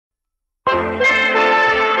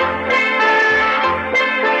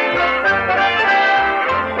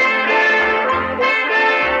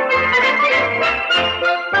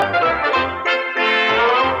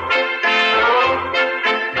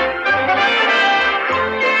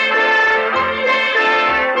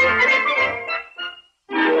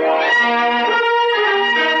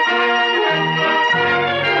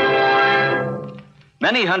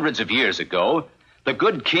Many hundreds of years ago, the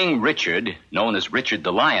good King Richard, known as Richard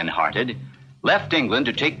the Lion-Hearted, left England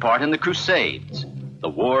to take part in the Crusades, the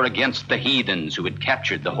war against the heathens who had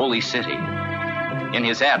captured the Holy City. In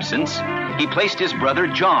his absence, he placed his brother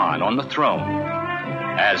John on the throne.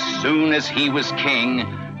 As soon as he was king,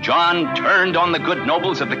 John turned on the good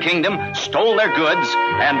nobles of the kingdom, stole their goods,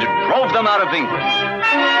 and drove them out of England.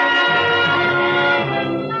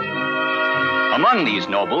 Among these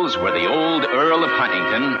nobles were the old Earl of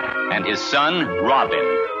Huntingdon and his son, Robin.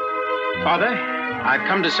 Father, I've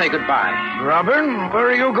come to say goodbye. Robin, where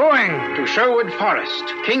are you going? To Sherwood Forest.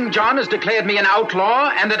 King John has declared me an outlaw,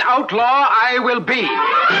 and an outlaw I will be.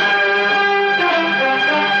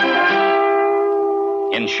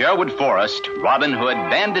 In Sherwood Forest, Robin Hood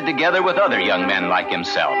banded together with other young men like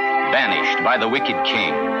himself, banished by the wicked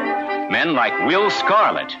king. Men like Will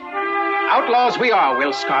Scarlet. Outlaws we are,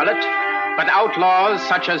 Will Scarlet, but outlaws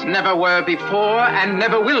such as never were before and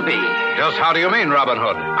never will be. Just how do you mean, Robin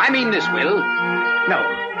Hood? I mean this, Will. No,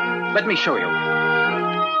 let me show you.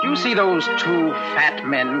 Do you see those two fat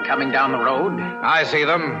men coming down the road? I see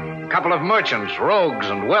them. A couple of merchants, rogues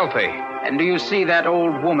and wealthy. And do you see that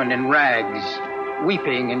old woman in rags,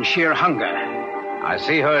 weeping in sheer hunger? I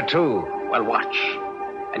see her, too. Well, watch.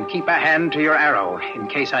 And keep a hand to your arrow in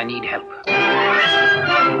case I need help.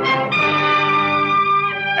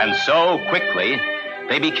 And so, quickly,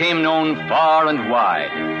 they became known far and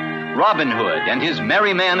wide. Robin Hood and his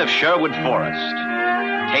merry men of Sherwood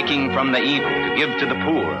Forest, taking from the evil to give to the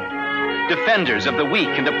poor, defenders of the weak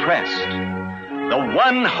and oppressed, the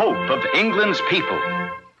one hope of England's people.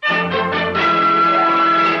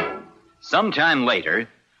 Sometime later,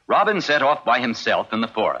 Robin set off by himself in the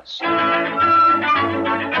forest.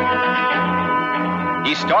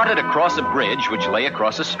 He started across a bridge which lay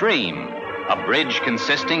across a stream, a bridge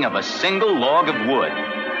consisting of a single log of wood.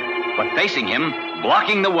 But facing him,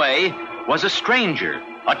 blocking the way, was a stranger,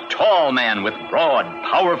 a tall man with broad,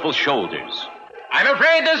 powerful shoulders. I'm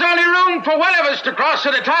afraid there's only room for one of us to cross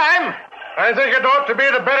at a time. I think it ought to be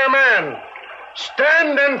the better man.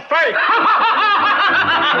 Stand and fight.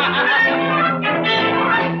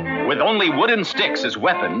 With only wooden sticks as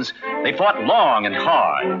weapons, they fought long and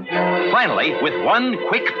hard. Finally, with one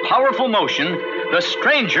quick, powerful motion, the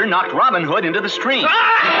stranger knocked Robin Hood into the stream.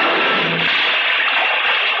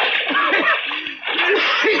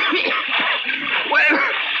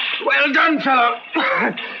 Well done, fellow.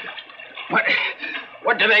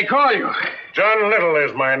 What do they call you? John Little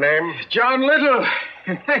is my name. John Little?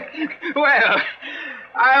 Well,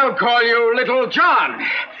 I'll call you Little John.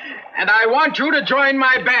 And I want you to join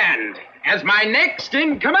my band as my next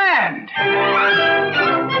in command.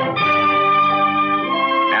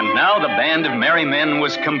 And now the band of merry men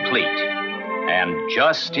was complete. And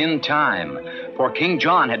just in time, for King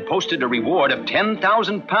John had posted a reward of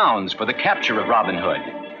 10,000 pounds for the capture of Robin Hood.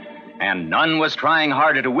 And none was trying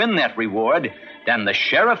harder to win that reward than the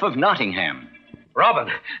Sheriff of Nottingham.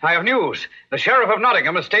 Robin, I have news. The Sheriff of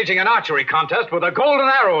Nottingham is staging an archery contest with a golden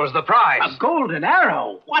arrow as the prize. A golden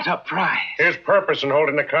arrow? What a prize. His purpose in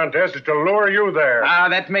holding the contest is to lure you there.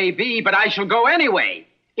 That may be, but I shall go anyway.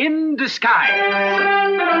 In disguise.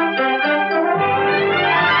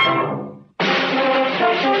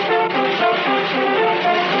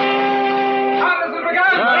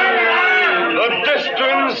 The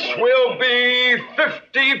distance will be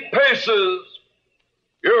 50 paces.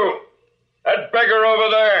 You, that beggar over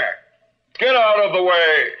there, get out of the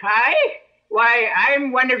way. I? Why,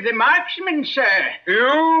 I'm one of the marksmen, sir.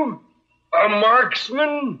 You? A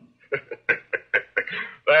marksman?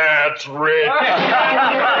 That's rich.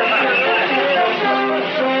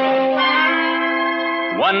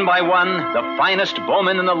 One by one, the finest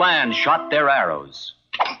bowmen in the land shot their arrows.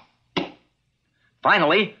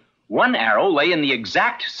 Finally, one arrow lay in the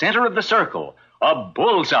exact center of the circle, a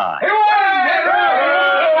bullseye.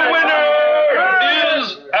 The winner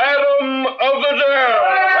is Adam of the Dell.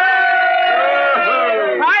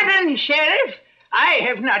 Pardon, Sheriff. I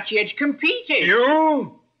have not yet competed.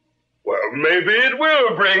 You? Well, maybe it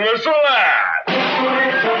will bring us a laugh.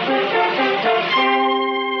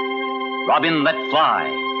 Robin let fly.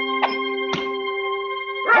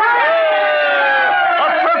 A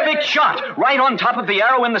perfect shot, right on top of the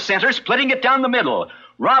arrow in the center, splitting it down the middle.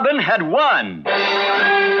 Robin had won.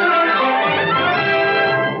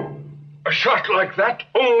 A shot like that,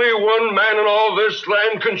 only one man in all this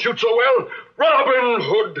land can shoot so well. Robin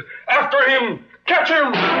Hood, after him, catch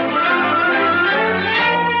him!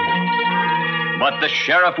 But the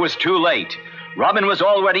sheriff was too late. Robin was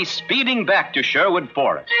already speeding back to Sherwood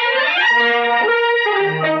Forest.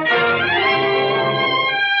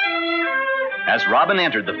 As Robin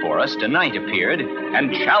entered the forest, a knight appeared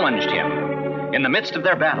and challenged him. In the midst of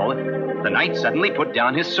their battle, the knight suddenly put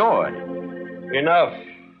down his sword. Enough.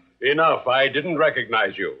 Enough. I didn't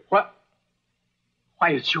recognize you. What?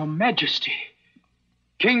 Why, it's your majesty.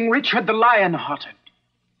 King Richard the Lion-Hearted,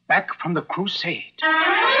 back from the crusade.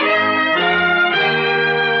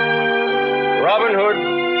 Robin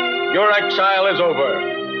Hood, your exile is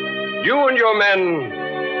over. You and your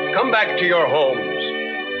men, come back to your homes.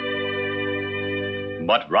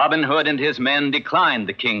 But Robin Hood and his men declined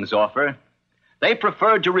the king's offer. They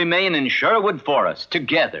preferred to remain in Sherwood Forest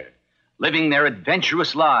together, living their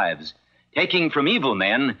adventurous lives, taking from evil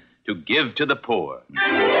men to give to the poor.